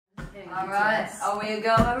All right, are we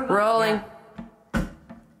go, everybody? Rolling.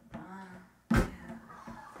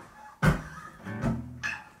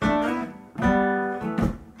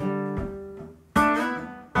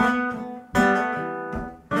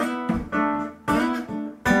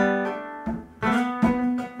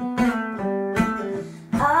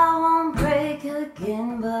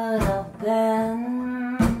 Yeah.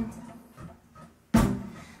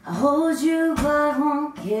 I hold you but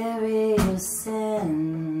won't carry your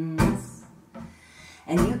sins,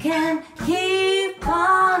 and you can keep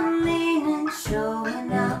on leaning,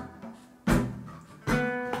 showing up.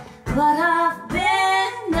 But I've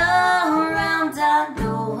been around, I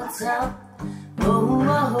know what's up. Oh,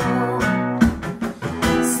 oh, oh.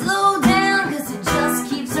 Slow down, cause it just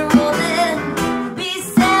keeps rolling. Be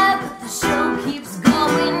sad, but the show keeps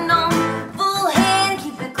going on. Full hand,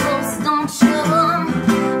 keep it close, don't show them.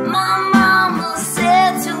 My mama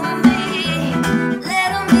said to me, let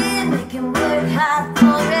them in, they can work hard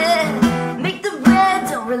for it. Make the bread,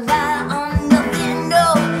 don't rely on nothing,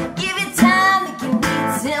 no. Give it time, it can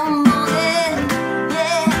wait till morning.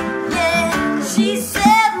 Yeah, yeah, she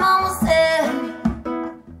said, mama said,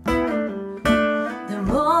 the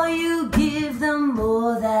more you give, the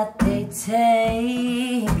more that they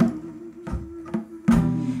take.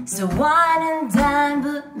 So wine and dine,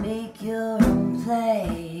 but make your own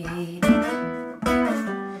plate.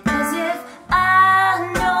 Cause if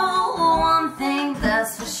I know one thing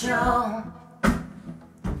that's for sure,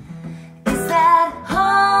 it's that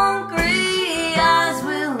hungry eyes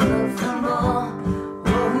will look for more.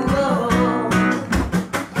 Oh, oh,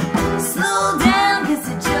 oh. Slow down, cause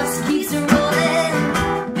it just keeps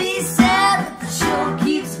rolling. Be sad, but the show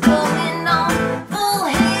keeps going on. Full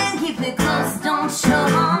hand, keep it close, don't show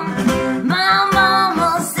them. My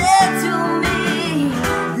mama said to me,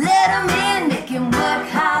 let them in, they can work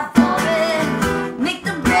hard for it. Make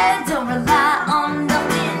the bread, don't rely on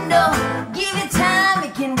nothing, no. Give it time,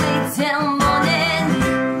 it can wait till morning.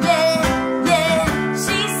 Yeah, yeah,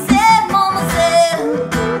 she said, mama said, ooh,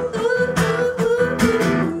 ooh, ooh,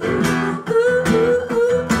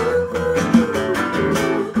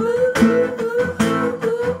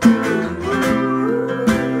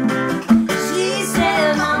 she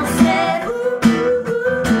said, mama said,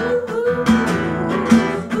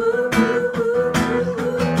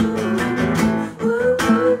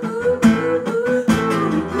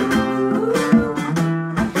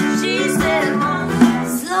 she said,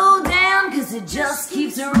 slow down, cause it just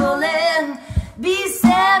keeps rolling. Be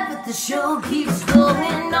sad, but the show keeps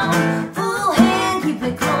going on. Full hand, keep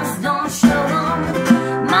it close, don't show them.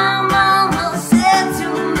 My mama said to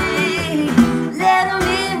me, let them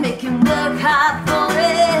in, make him work hard for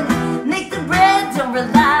it. Make the bread, don't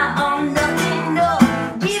rely on nothing, no.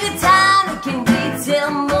 Give it time, it can wait till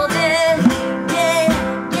morning. Yeah,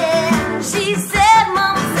 yeah, she said,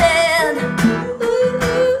 mama said, ooh, ooh,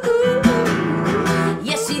 ooh, ooh.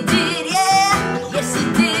 Yes, she did, yeah, yes, she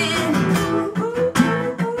did.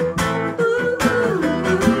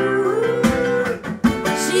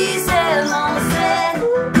 She said, mama said,